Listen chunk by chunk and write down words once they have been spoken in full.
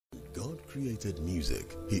created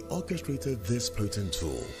music, he orchestrated this potent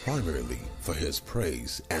tool primarily for his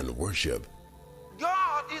praise and worship.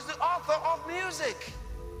 God is the author of music.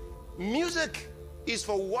 Music is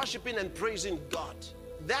for worshiping and praising God.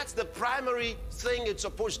 That's the primary thing it's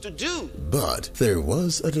supposed to do. But there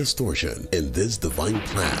was a distortion in this divine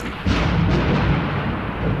plan.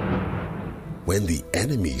 When the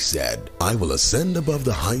enemy said, "I will ascend above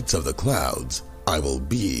the heights of the clouds, I will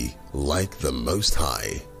be like the Most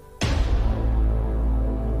High."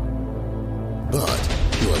 But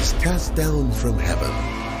he was cast down from heaven.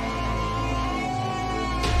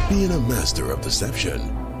 Being a master of deception,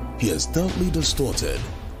 he has stoutly distorted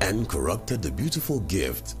and corrupted the beautiful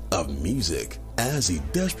gift of music as he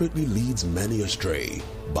desperately leads many astray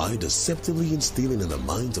by deceptively instilling in the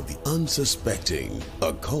minds of the unsuspecting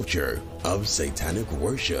a culture of satanic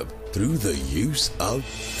worship through the use of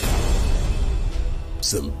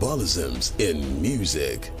symbolisms in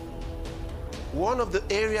music. One of the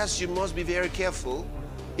areas you must be very careful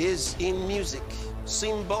is in music.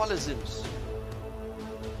 Symbolisms.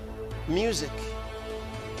 Music.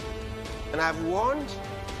 And I've warned,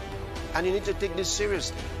 and you need to take this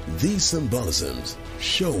seriously. These symbolisms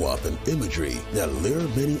show up in imagery that lure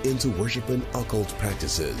many into worshiping occult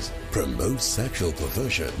practices, promote sexual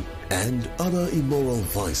perversion, and other immoral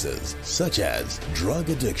vices such as drug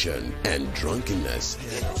addiction and drunkenness.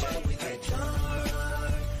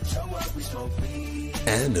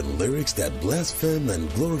 And in lyrics that blaspheme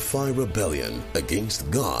and glorify rebellion against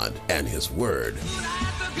God and His Word.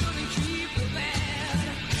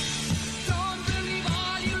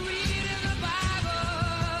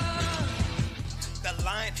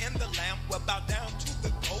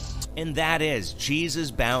 And that is Jesus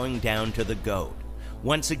bowing down to the goat.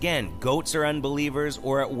 Once again, goats are unbelievers,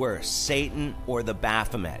 or at worst, Satan or the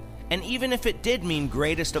Baphomet. And even if it did mean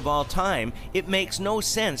greatest of all time, it makes no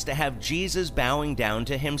sense to have Jesus bowing down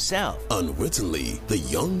to himself. Unwittingly, the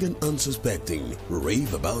young and unsuspecting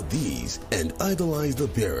rave about these and idolize the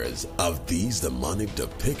bearers of these demonic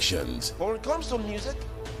depictions. But when it comes to music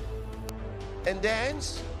and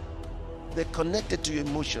dance, they're connected to your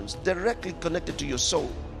emotions, directly connected to your soul.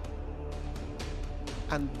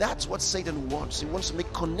 And that's what Satan wants. He wants to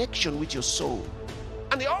make connection with your soul.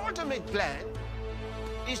 And the ultimate plan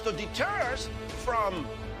is to deter us from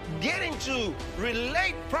getting to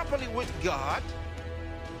relate properly with God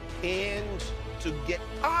and to get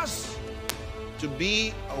us to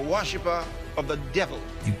be a worshiper of the devil.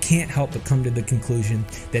 You can't help but come to the conclusion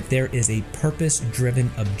that there is a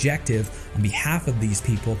purpose-driven objective on behalf of these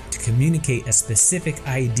people to communicate a specific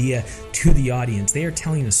idea to the audience. They are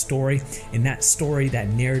telling a story, and that story, that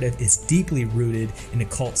narrative, is deeply rooted in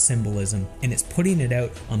occult symbolism, and it's putting it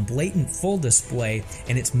out on blatant full display,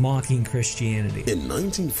 and it's mocking Christianity. In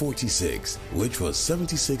 1946, which was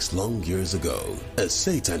 76 long years ago, a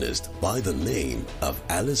Satanist by the name of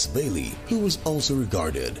Alice Bailey, who was also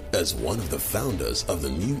regarded as one of the founders of the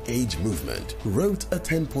New Age movement, wrote a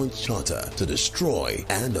 10-point charter to destroy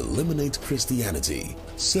and eliminate Christianity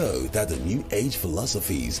so that the New Age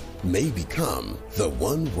philosophies may become the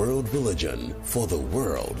one world religion for the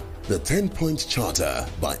world. The 10-point charter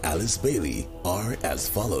by Alice Bailey are as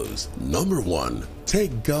follows. Number 1.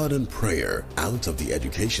 Take God and prayer out of the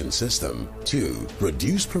education system. 2.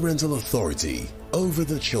 Reduce parental authority over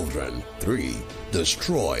the children. 3.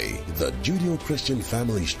 Destroy the Judeo-Christian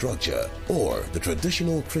family structure or the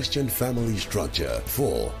traditional Christian family structure.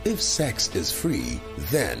 4. If sex is free,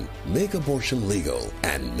 then make abortion legal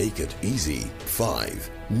and make it easy. 5.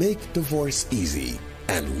 Make divorce easy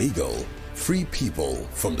and legal. Free people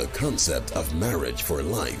from the concept of marriage for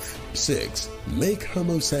life. 6. Make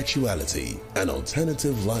homosexuality an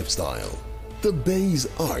alternative lifestyle. The base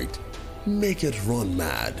art. Make it run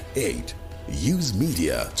mad. 8. Use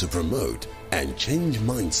media to promote and change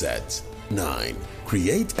mindsets. 9.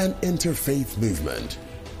 Create an interfaith movement.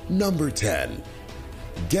 Number 10.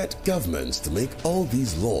 Get governments to make all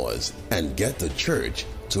these laws and get the church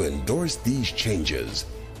to endorse these changes.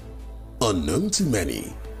 Unknown to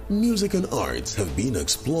many, music and arts have been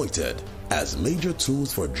exploited as major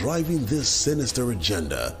tools for driving this sinister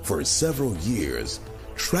agenda for several years.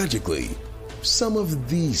 Tragically, some of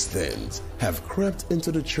these things have crept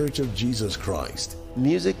into the Church of Jesus Christ.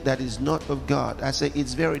 Music that is not of God. I say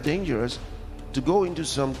it's very dangerous to go into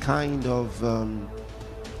some kind of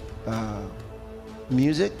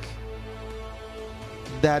music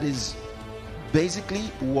that is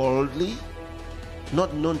basically worldly,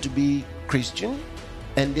 not known to be Christian,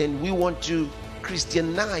 and then we want to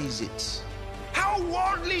Christianize it. How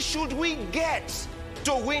worldly should we get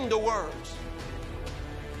to win the world?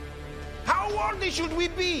 How worldly should we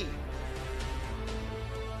be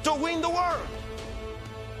to to win the world.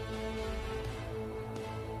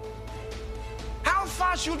 How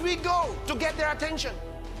far should we go to get their attention?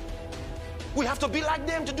 We have to be like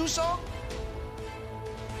them to do so?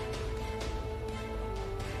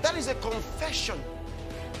 That is a confession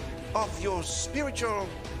of your spiritual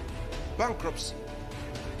bankruptcy.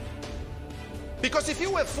 Because if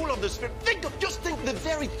you were full of the Spirit, just think the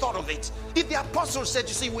very thought of it. If the apostles said,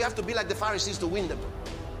 you see, we have to be like the Pharisees to win them.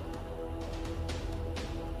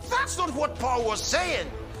 That's not what Paul was saying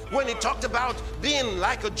when he talked about being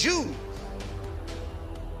like a Jew.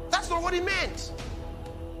 That's not what he meant.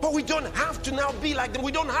 But we don't have to now be like them.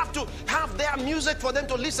 We don't have to have their music for them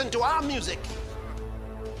to listen to our music.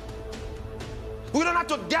 We don't have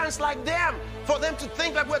to dance like them for them to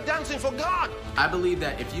think like we're dancing for God. I believe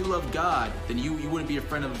that if you love God, then you wouldn't be a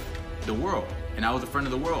friend of the world. And I was a friend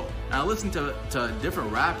of the world. And I listened to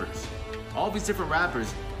different rappers. All these different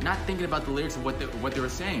rappers, not thinking about the lyrics of what they were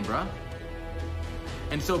saying, bro.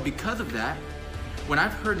 And so because of that, when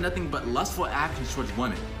I've heard nothing but lustful actions towards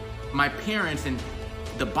women, my parents and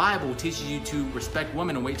the Bible teaches you to respect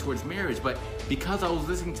women and wait towards marriage, but because I was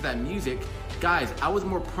listening to that music, guys, I was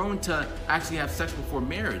more prone to actually have sex before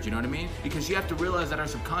marriage, you know what I mean? Because you have to realize that our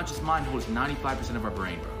subconscious mind holds 95% of our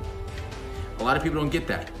brain, bro. A lot of people don't get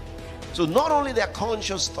that. So not only their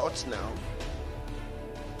conscious thoughts now,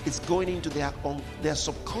 it's going into their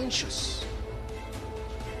subconscious.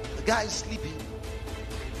 The guy is sleeping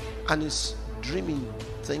and is dreaming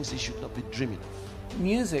things he should not be dreaming of.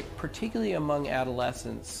 Music, particularly among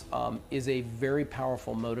adolescents, is a very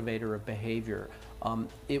powerful motivator of behavior.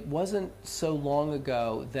 It wasn't so long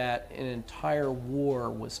ago that an entire war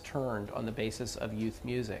was turned on the basis of youth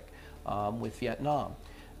music with Vietnam.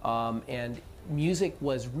 And music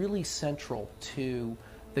was really central to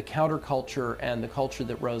the counterculture and the culture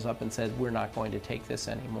that rose up and said, we're not going to take this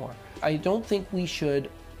anymore. I don't think we should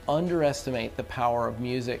underestimate the power of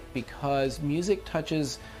music, because music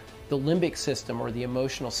touches the limbic system, or the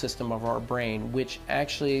emotional system of our brain, which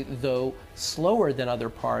actually, though slower than other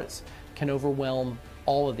parts, can overwhelm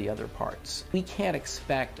all of the other parts. We can't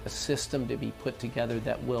expect a system to be put together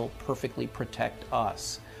that will perfectly protect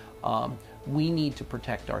us. We need to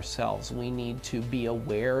protect ourselves. We need to be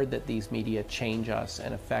aware that these media change us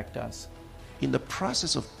and affect us. In the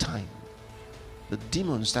process of time, the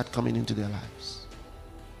demons start coming into their lives,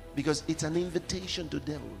 because it's an invitation to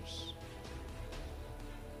devils.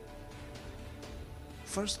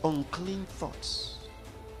 First, unclean thoughts.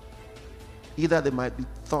 Either they might be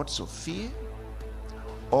thoughts of fear,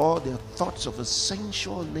 or they're thoughts of a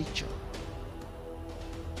sensual nature.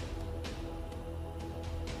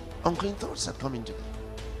 Unclean thoughts that come into them.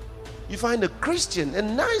 You find a Christian, a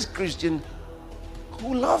nice Christian,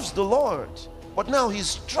 who loves the Lord, but now he's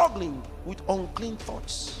struggling with unclean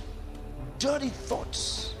thoughts, dirty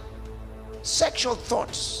thoughts, sexual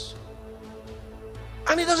thoughts.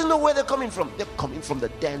 And he doesn't know where they're coming from. They're coming from the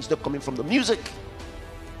dance, they're coming from the music.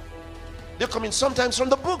 They're coming sometimes from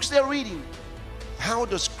the books they're reading. How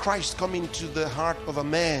does Christ come into the heart of a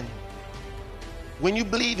man? When you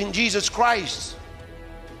believe in Jesus Christ,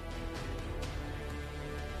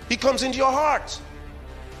 he comes into your heart.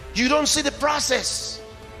 You don't see the process.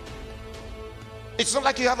 It's not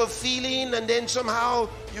like you have a feeling and then somehow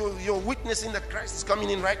you're witnessing that Christ is coming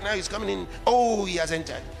in right now. He's coming in. Oh, he has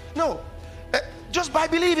entered. No. Just by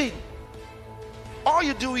believing. All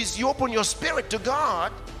you do is you open your spirit to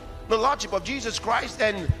God, the Lordship of Jesus Christ,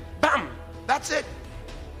 and bam, that's it.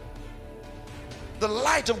 The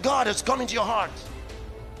light of God has come into your heart.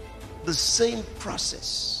 The same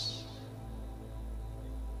process.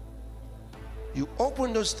 You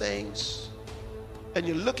open those things and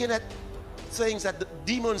you're looking at things that the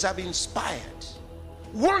demons have inspired.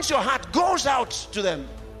 Once your heart goes out to them,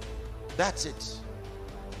 that's it.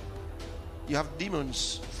 You have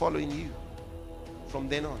demons following you from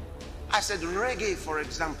then on. I said reggae, for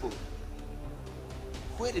example.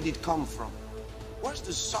 Where did it come from? What's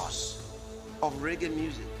the source of reggae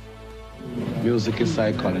music? Music is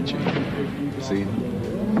psychology, see?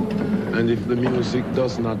 And if the music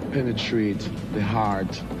does not penetrate the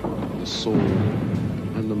heart, the soul,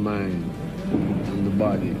 and the mind, and the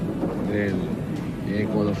body, then you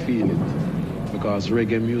ain't gonna feel it. Because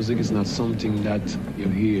reggae music is not something that you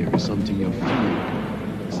hear, it's something you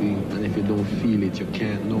feel. See? And if you don't feel it, you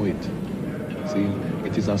can't know it. See?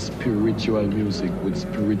 It is a spiritual music with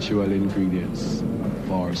spiritual ingredients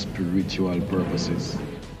for spiritual purposes.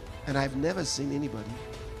 And I've never seen anybody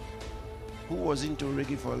who was into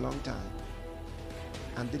reggae for a long time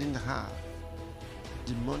and didn't have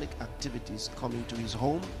demonic activities come into his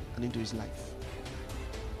home and into his life.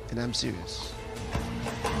 And I'm serious.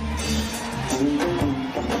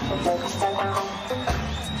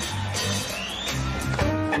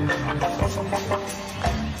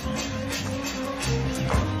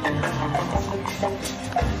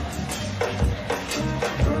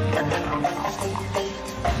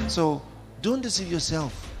 So don't deceive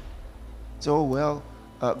yourself. So, oh, well,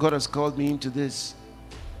 God has called me into this.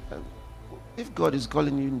 If God is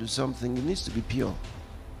calling you into something, it needs to be pure.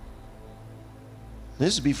 It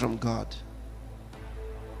needs to be from God.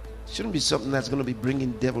 It shouldn't be something that's going to be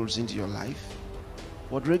bringing devils into your life.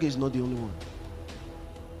 But reggae is not the only one.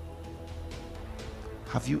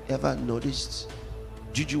 Have you ever noticed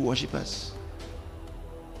juju worshippers?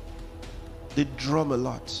 They drum a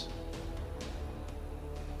lot.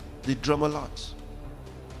 They drum a lot.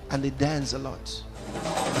 And they dance a lot.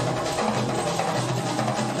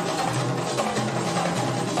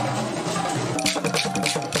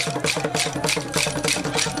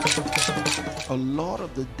 A lot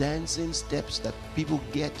of the dancing steps that people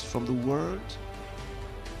get from the world,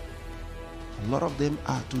 a lot of them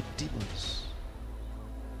are to demons.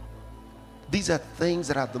 These are things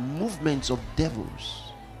that are the movements of devils.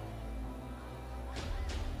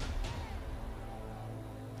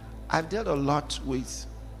 I've dealt a lot with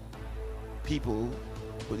people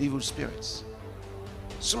with evil spirits.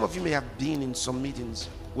 Some of you may have been in some meetings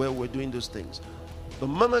where we're doing those things. The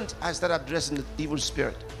moment I start addressing the evil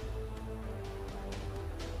spirit,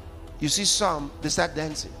 you see some, they start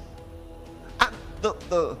dancing. And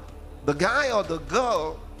the guy or the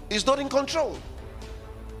girl is not in control.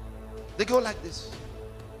 They go like this.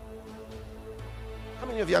 How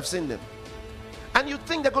many of you have seen them? And you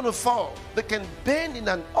think they're going to fall. They can bend in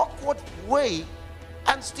an awkward way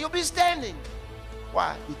and still be standing.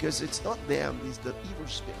 Why? Because it's not them, it's the evil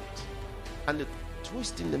spirit. And they're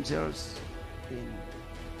twisting themselves in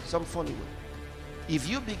some funny way. If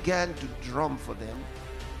you began to drum for them,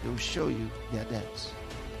 they will show you their dance.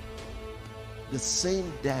 The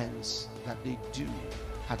same dance that they do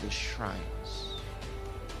at the shrines.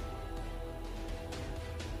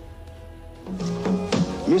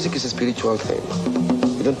 Music is a spiritual thing.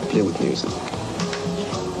 You don't play with music.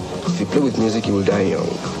 If you play with music, you will die young.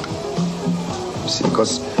 You see,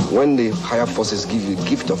 because when the higher forces give you the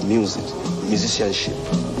gift of music, musicianship,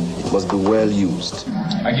 it must be well used.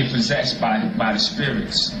 I get possessed by the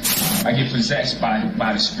spirits. I get possessed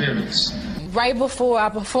by the spirits. Right before I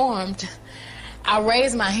performed, I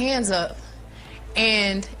raised my hands up,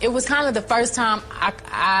 and it was kind of the first time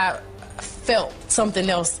I felt something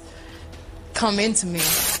else come into me.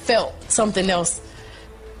 Felt something else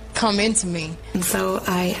come into me. And so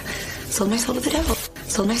I sold my soul to the devil.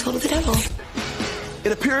 Sold my soul to the devil.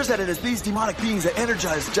 It appears that it is these demonic beings that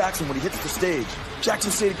energize Jackson when he hits the stage.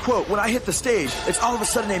 Jackson stated, quote, "When I hit the stage, it's all of a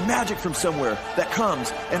sudden a magic from somewhere that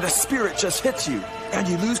comes and the spirit just hits you and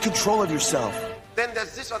you lose control of yourself." Then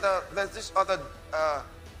there's this other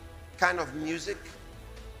kind of music.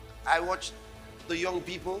 I watch the young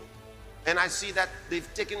people and I see that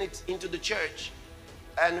they've taken it into the church,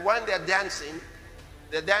 and when they're dancing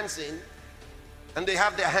and they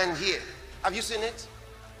have their hand here. Have you seen it?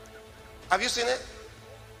 Have you seen it?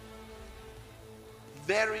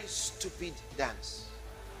 Very stupid dance.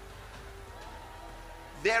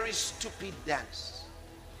 Very stupid dance.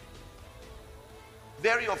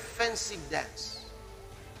 Very offensive dance.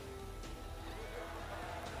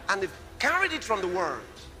 And they've carried it from the world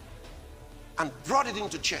and brought it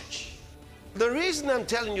into church. The reason I'm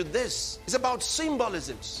telling you this is about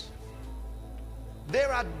symbolisms.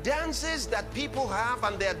 There are dances that people have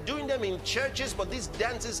and they're doing them in churches, but these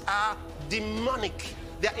dances are demonic.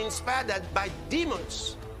 They're inspired by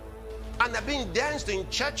demons. And they're being danced in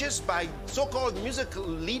churches by so-called musical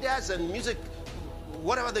leaders and music,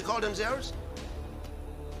 whatever they call themselves.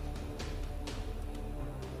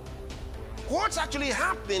 What's actually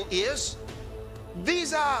happening is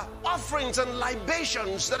these are offerings and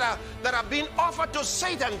libations that are being offered to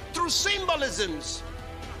Satan through symbolisms.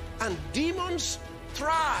 And demons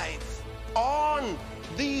thrive on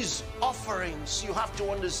these offerings. You have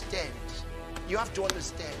to understand. You have to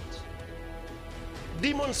understand.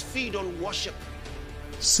 Demons feed on worship.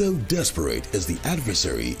 So desperate is the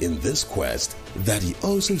adversary in this quest that he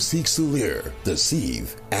also seeks to lure,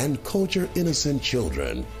 deceive, and culture innocent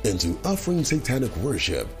children into offering satanic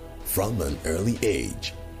worship from an early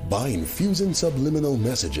age by infusing subliminal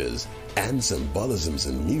messages and symbolisms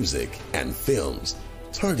in music and films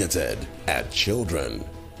targeted at children.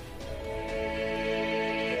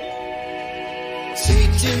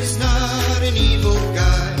 Satan's not an evil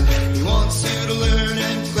guy. He wants you to learn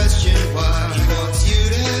and question why. He wants you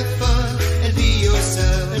to have fun and be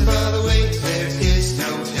yourself. And by the way, there is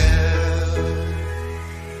no hell.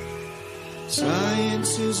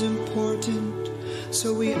 Science is important,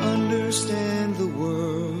 so we understand the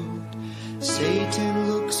world.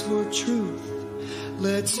 Satan looks for truth.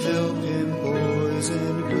 Let's help him, boys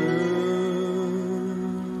and girls.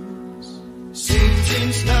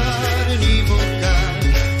 Satan's not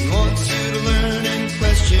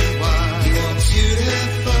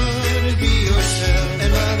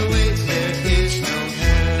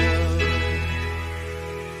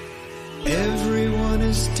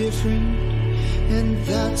and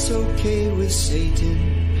that's okay with Satan.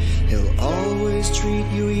 He'll always treat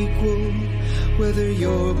you equal, whether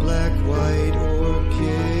you're black, white, or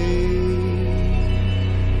gay.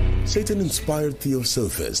 Satan-inspired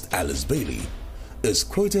theosophist Alice Bailey is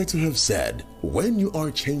quoted to have said, "When you are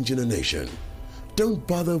changing a nation, don't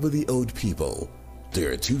bother with the old people. They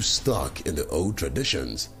are too stuck in the old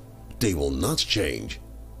traditions. They will not change.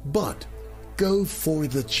 But go for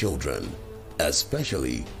the children,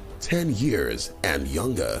 especially 10 years and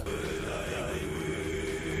younger."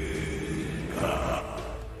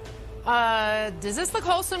 Does this look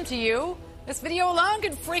wholesome to you? This video alone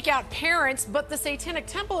could freak out parents, but the Satanic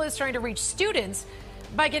Temple is trying to reach students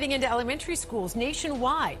by getting into elementary schools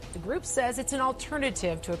nationwide. The group says it's an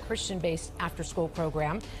alternative to a Christian-based after-school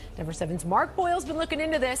program. Denver 7's Mark Boyle's been looking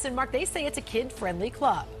into this, and Mark, they say it's a kid-friendly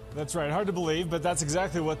club. That's right. Hard to believe, but that's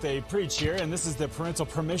exactly what they preach here. And this is the parental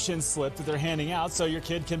permission slip that they're handing out so your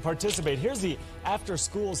kid can participate. Here's the After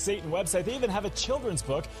School Satan website. They even have a children's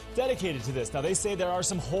book dedicated to this. Now, they say there are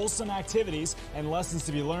some wholesome activities and lessons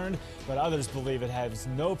to be learned, but others believe it has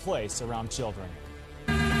no place around children.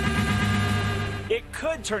 It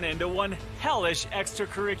could turn into one hellish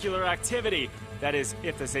extracurricular activity. That is,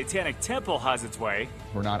 if the Satanic Temple has its way.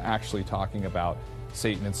 We're not actually talking about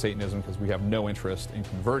Satan and Satanism because we have no interest in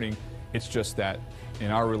converting. It's just that in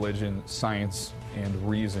our religion, science and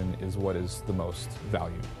reason is what is the most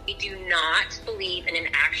valued. We do not believe in an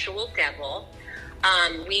actual devil.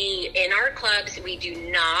 In our clubs, we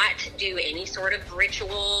do not do any sort of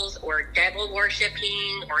rituals or devil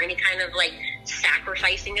worshiping or any kind of like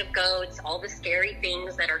sacrificing of goats, all the scary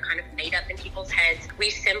things that are kind of made up in people's heads. We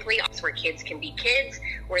simply, where kids can be kids,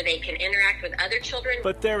 where they can interact with other children.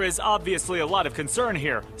 But there is obviously a lot of concern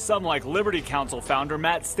here. Some, like Liberty Counsel founder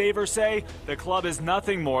Matt Staver, say the club is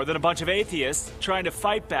nothing more than a bunch of atheists trying to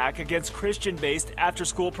fight back against Christian-based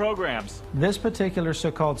after-school programs. This particular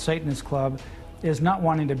so-called Satanist club is not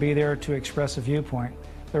wanting to be there to express a viewpoint.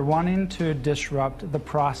 They're wanting to disrupt the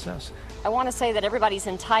process. I want to say that everybody's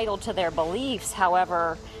entitled to their beliefs.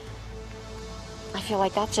 However, I feel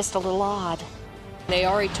like that's just a little odd. They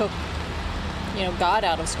already took, God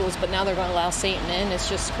out of schools, but now they're going to allow Satan in. It's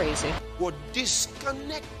just crazy. We're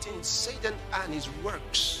disconnecting Satan and his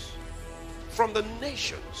works from the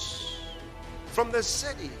nations, from the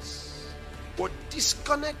cities. We're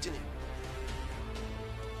disconnecting him.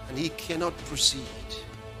 And he cannot proceed.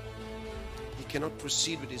 He cannot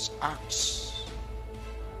proceed with his acts.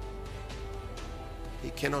 He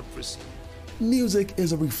cannot proceed. Music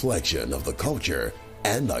is a reflection of the culture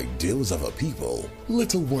and ideals of a people.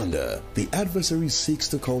 Little wonder the adversary seeks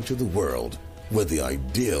to culture the world with the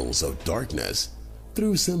ideals of darkness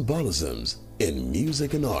through symbolisms in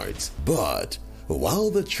music and arts. But while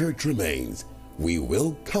the church remains, we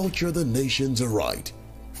will culture the nations aright,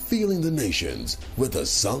 filling the nations with the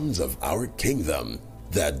songs of our kingdom,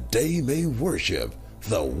 that they may worship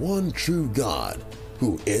the one true God,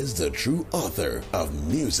 who is the true author of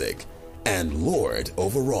music and Lord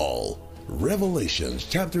over all. Revelation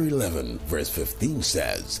chapter 11 verse 15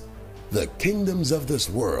 says, "The kingdoms of this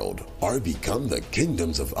world are become the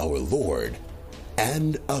kingdoms of our Lord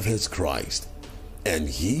and of his Christ, and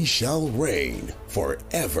he shall reign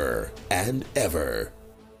forever and ever."